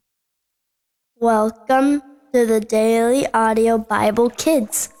Welcome to the Daily Audio Bible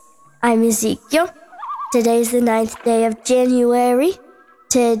Kids. I'm Ezekiel. Today's the 9th day of January.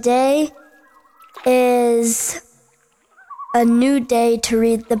 Today is a new day to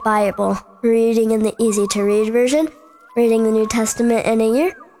read the Bible. We're reading in the easy-to-read version, reading the New Testament in a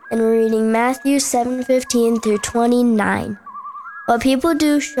year, and we're reading Matthew 7:15 through 29. What people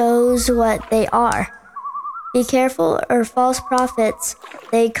do shows what they are. Be careful, or false prophets.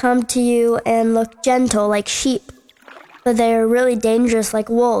 They come to you and look gentle like sheep, but they are really dangerous like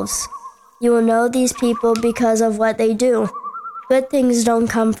wolves. You will know these people because of what they do. Good things don't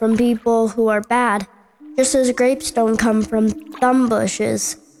come from people who are bad, just as grapes don't come from thorn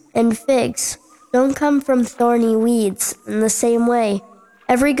bushes, and figs don't come from thorny weeds. In the same way,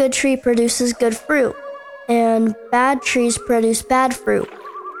 every good tree produces good fruit, and bad trees produce bad fruit.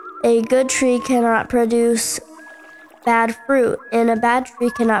 A good tree cannot produce bad fruit, and a bad tree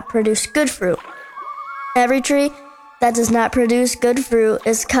cannot produce good fruit. Every tree that does not produce good fruit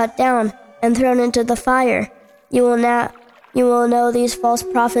is cut down and thrown into the fire. You will know these false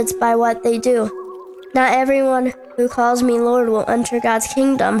prophets by what they do. Not everyone who calls me Lord will enter God's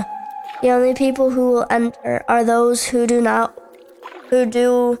kingdom. The only people who will enter are those who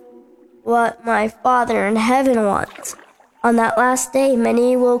do what my Father in heaven wants. On that last day,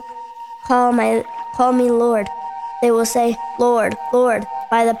 many will call me Lord. They will say, Lord, Lord,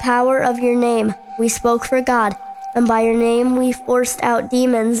 by the power of your name we spoke for God, and by your name we forced out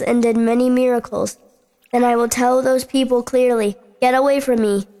demons and did many miracles. Then I will tell those people clearly, get away from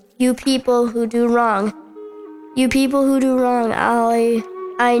me, you people who do wrong. You people who do wrong,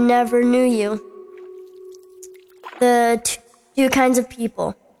 I never knew you. The two kinds of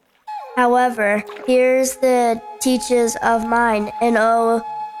people. However, here's the teachings of mine,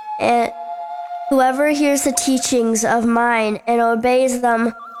 whoever hears the teachings of mine and obeys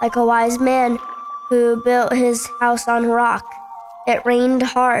them like a wise man who built his house on rock. It rained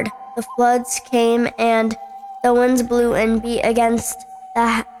hard, the floods came, and the winds blew and beat against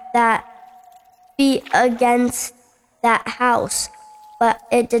that house, but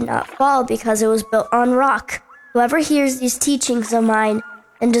it did not fall because it was built on rock. Whoever hears these teachings of mine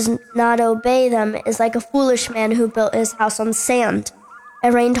and does not obey them is like a foolish man who built his house on sand.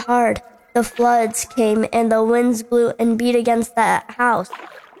 It rained hard, the floods came, and the winds blew and beat against that house,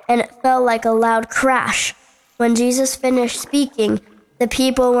 and it fell like a loud crash. When Jesus finished speaking, the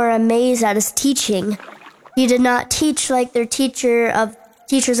people were amazed at his teaching. He did not teach like their teachers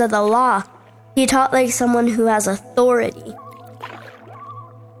of the law. He taught like someone who has authority.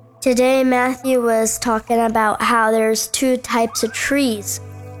 Today, Matthew was talking about how there's two types of trees,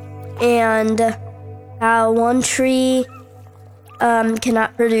 and how one tree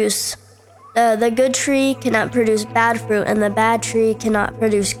cannot produce, the good tree cannot produce bad fruit, and the bad tree cannot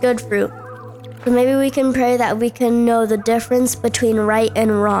produce good fruit. So maybe we can pray that we can know the difference between right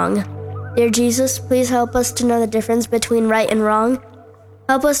and wrong. Dear Jesus, please help us to know the difference between right and wrong.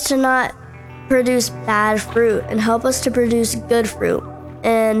 Help us to not produce bad fruit, and help us to produce good fruit,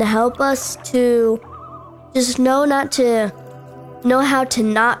 and help us to just know how to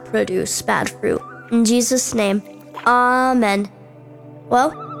not produce bad fruit. In Jesus' name, amen.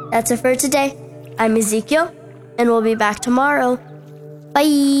 Well, that's it for today. I'm Ezekiel, and we'll be back tomorrow.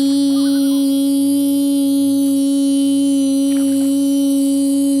 Bye!